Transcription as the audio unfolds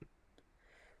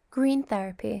Green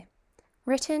Therapy,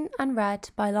 written and read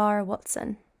by Lara.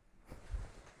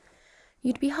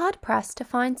 You'd be hard-pressed to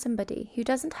find somebody who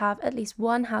doesn't have at least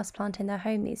one houseplant in their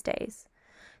home these days.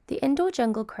 The indoor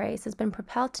jungle craze has been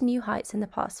propelled to new heights in the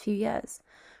past few years.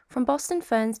 From Boston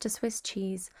ferns to Swiss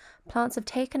cheese, plants have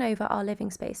taken over our living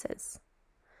spaces.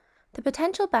 The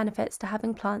potential benefits to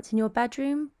having plants in your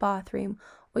bedroom, bathroom,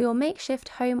 or your makeshift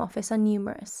home office are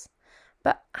numerous.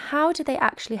 But how do they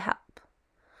actually help?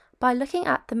 By looking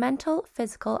at the mental,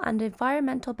 physical, and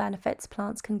environmental benefits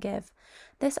plants can give,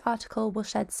 this article will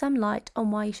shed some light on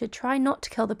why you should try not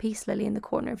to kill the peace lily in the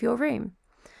corner of your room.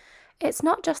 It's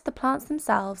not just the plants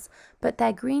themselves, but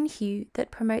their green hue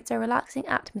that promotes a relaxing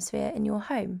atmosphere in your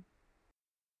home.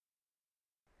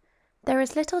 There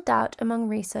is little doubt among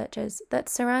researchers that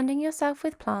surrounding yourself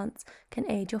with plants can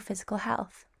aid your physical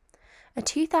health. A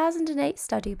 2008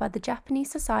 study by the Japanese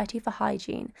Society for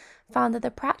Hygiene found that the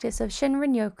practice of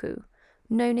Shinrin-yoku,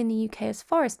 known in the UK as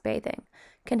forest bathing,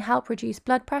 can help reduce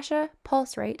blood pressure,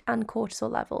 pulse rate, and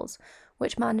cortisol levels,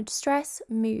 which manage stress,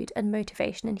 mood, and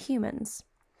motivation in humans.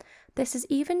 This is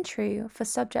even true for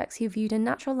subjects who viewed a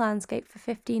natural landscape for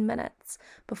 15 minutes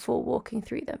before walking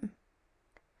through them.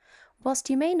 Whilst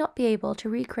you may not be able to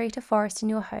recreate a forest in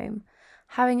your home,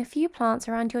 having a few plants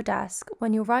around your desk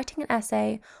when you're writing an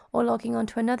essay or logging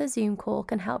onto another Zoom call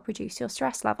can help reduce your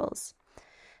stress levels.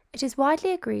 It is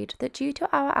widely agreed that due to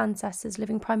our ancestors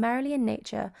living primarily in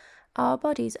nature, our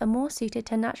bodies are more suited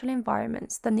to natural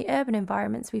environments than the urban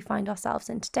environments we find ourselves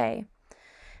in today.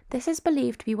 This is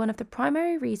believed to be one of the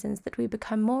primary reasons that we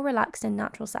become more relaxed in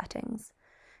natural settings.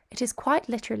 It is quite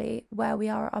literally where we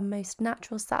are our most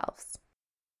natural selves.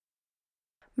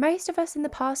 Most of us in the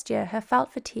past year have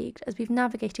felt fatigued as we've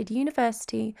navigated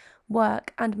university,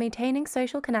 work, and maintaining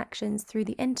social connections through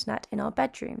the internet in our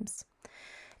bedrooms.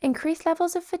 Increased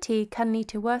levels of fatigue can lead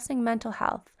to worsening mental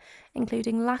health,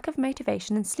 including lack of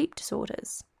motivation and sleep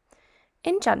disorders.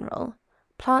 In general,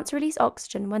 plants release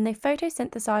oxygen when they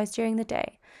photosynthesize during the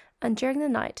day, and during the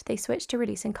night they switch to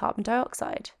releasing carbon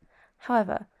dioxide.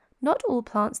 However, not all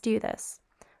plants do this.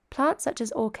 Plants such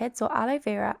as orchids or aloe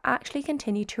vera actually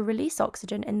continue to release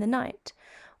oxygen in the night,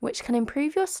 which can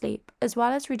improve your sleep as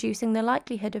well as reducing the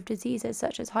likelihood of diseases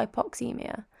such as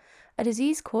hypoxemia, a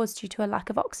disease caused due to a lack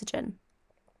of oxygen.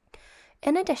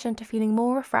 In addition to feeling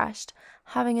more refreshed,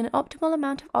 having an optimal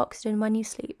amount of oxygen when you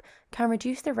sleep can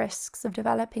reduce the risks of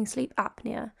developing sleep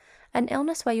apnea, an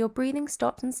illness where your breathing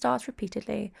stops and starts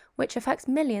repeatedly, which affects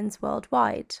millions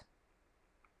worldwide.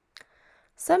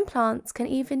 Some plants can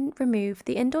even remove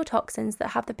the indoor toxins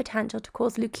that have the potential to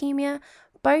cause leukemia,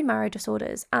 bone marrow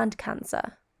disorders, and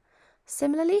cancer.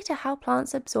 Similarly to how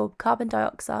plants absorb carbon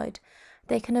dioxide,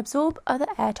 they can absorb other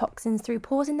air toxins through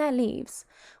pores in their leaves,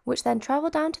 which then travel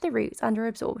down to the roots and are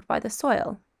absorbed by the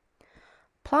soil.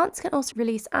 Plants can also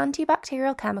release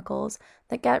antibacterial chemicals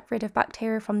that get rid of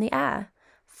bacteria from the air,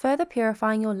 further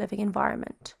purifying your living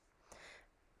environment.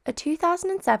 A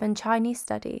 2007 Chinese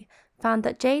study found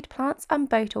that jade plants and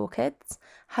boat orchids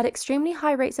had extremely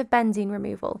high rates of benzene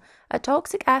removal, a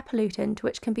toxic air pollutant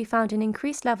which can be found in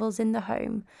increased levels in the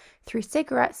home through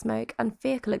cigarette smoke and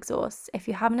vehicle exhausts if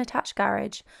you have an attached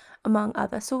garage, among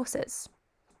other sources.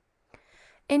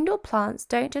 Indoor plants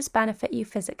don't just benefit you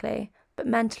physically, but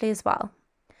mentally as well.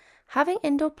 Having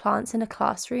indoor plants in a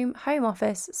classroom, home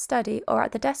office, study, or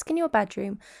at the desk in your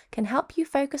bedroom can help you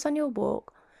focus on your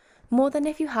work more than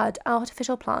if you had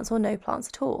artificial plants or no plants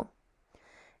at all.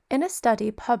 In a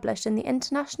study published in the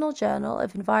International Journal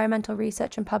of Environmental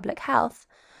Research and Public Health,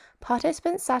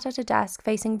 participants sat at a desk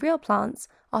facing real plants,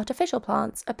 artificial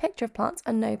plants, a picture of plants,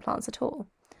 and no plants at all.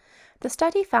 The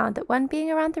study found that when being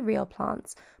around the real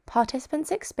plants, participants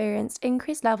experienced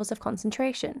increased levels of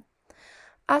concentration.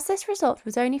 As this result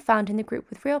was only found in the group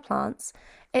with real plants,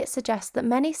 it suggests that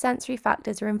many sensory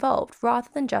factors are involved rather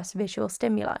than just visual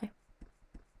stimuli.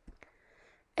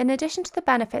 In addition to the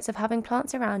benefits of having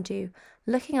plants around you,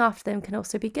 looking after them can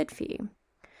also be good for you.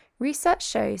 Research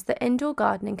shows that indoor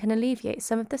gardening can alleviate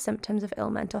some of the symptoms of ill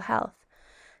mental health.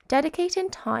 Dedicating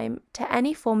time to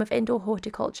any form of indoor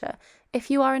horticulture, if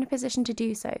you are in a position to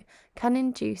do so, can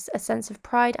induce a sense of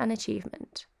pride and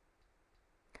achievement.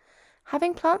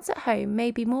 Having plants at home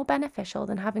may be more beneficial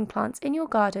than having plants in your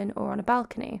garden or on a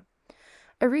balcony.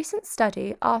 A recent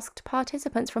study asked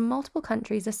participants from multiple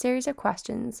countries a series of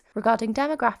questions regarding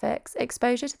demographics,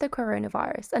 exposure to the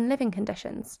coronavirus, and living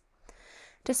conditions.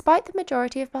 Despite the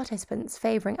majority of participants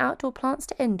favouring outdoor plants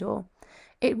to indoor,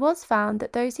 it was found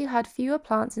that those who had fewer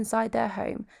plants inside their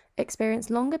home experienced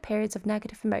longer periods of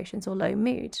negative emotions or low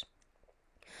mood.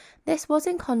 This was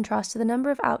in contrast to the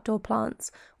number of outdoor plants,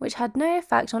 which had no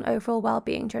effect on overall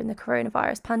well-being during the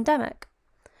coronavirus pandemic.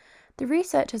 The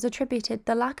researchers attributed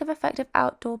the lack of effective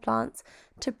outdoor plants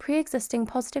to pre-existing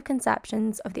positive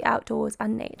conceptions of the outdoors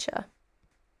and nature.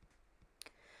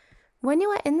 When you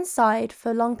are inside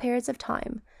for long periods of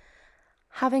time,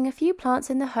 having a few plants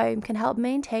in the home can help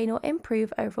maintain or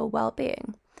improve overall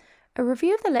well-being. A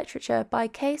review of the literature by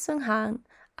Kei Sung Han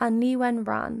and Li Wen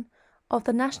Ran of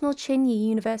the National Tsinghua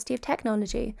University of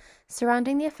Technology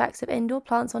surrounding the effects of indoor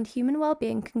plants on human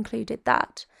well-being concluded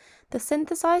that the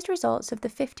synthesized results of the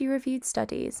 50 reviewed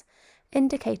studies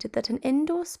indicated that an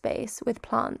indoor space with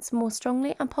plants more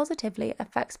strongly and positively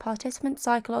affects participants'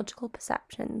 psychological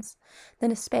perceptions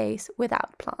than a space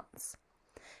without plants.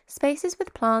 Spaces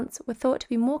with plants were thought to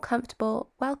be more comfortable,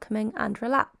 welcoming, and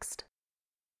relaxed.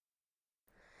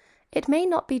 It may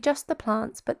not be just the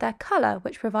plants, but their colour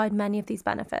which provide many of these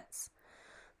benefits.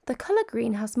 The colour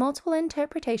green has multiple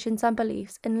interpretations and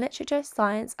beliefs in literature,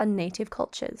 science, and native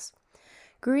cultures.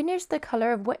 Green is the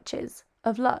colour of witches,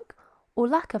 of luck, or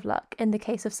lack of luck in the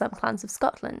case of some clans of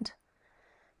Scotland.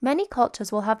 Many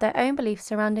cultures will have their own beliefs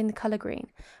surrounding the colour green,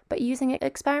 but using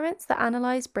experiments that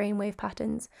analyse brainwave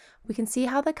patterns, we can see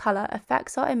how the colour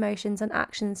affects our emotions and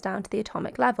actions down to the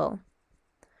atomic level.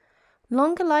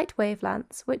 Longer light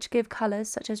wavelengths, which give colours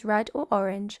such as red or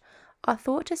orange, are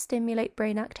thought to stimulate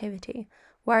brain activity,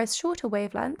 whereas shorter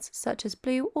wavelengths, such as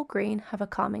blue or green, have a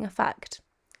calming effect.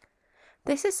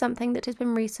 This is something that has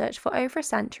been researched for over a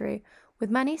century,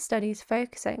 with many studies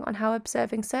focusing on how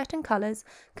observing certain colours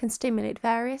can stimulate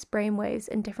various brain waves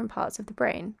in different parts of the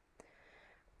brain.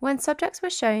 When subjects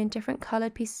were shown different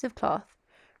coloured pieces of cloth,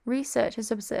 researchers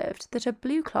observed that a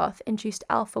blue cloth induced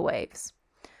alpha waves,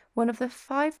 one of the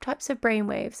 5 types of brain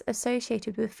waves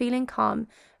associated with feeling calm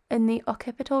in the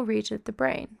occipital region of the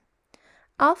brain.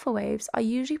 Alpha waves are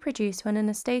usually produced when in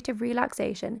a state of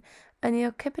relaxation, and the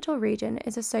occipital region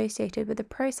is associated with the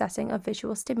processing of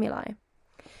visual stimuli.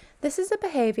 This is a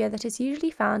behaviour that is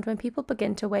usually found when people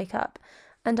begin to wake up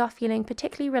and are feeling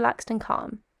particularly relaxed and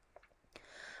calm.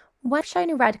 When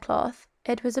shown a red cloth,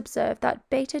 it was observed that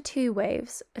beta-2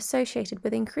 waves associated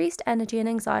with increased energy and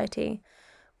anxiety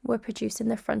were produced in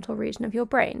the frontal region of your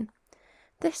brain.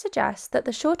 This suggests that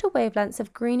the shorter wavelengths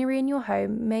of greenery in your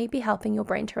home may be helping your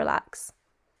brain to relax.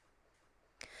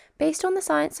 Based on the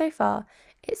science so far,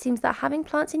 it seems that having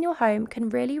plants in your home can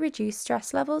really reduce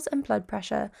stress levels and blood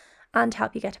pressure and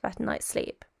help you get a better night's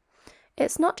sleep.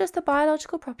 It's not just the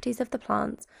biological properties of the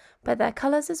plants, but their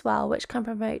colours as well, which can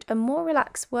promote a more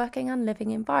relaxed working and living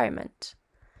environment.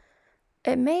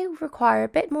 It may require a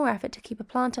bit more effort to keep a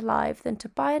plant alive than to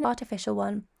buy an artificial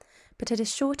one, but it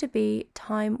is sure to be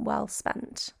time well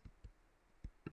spent.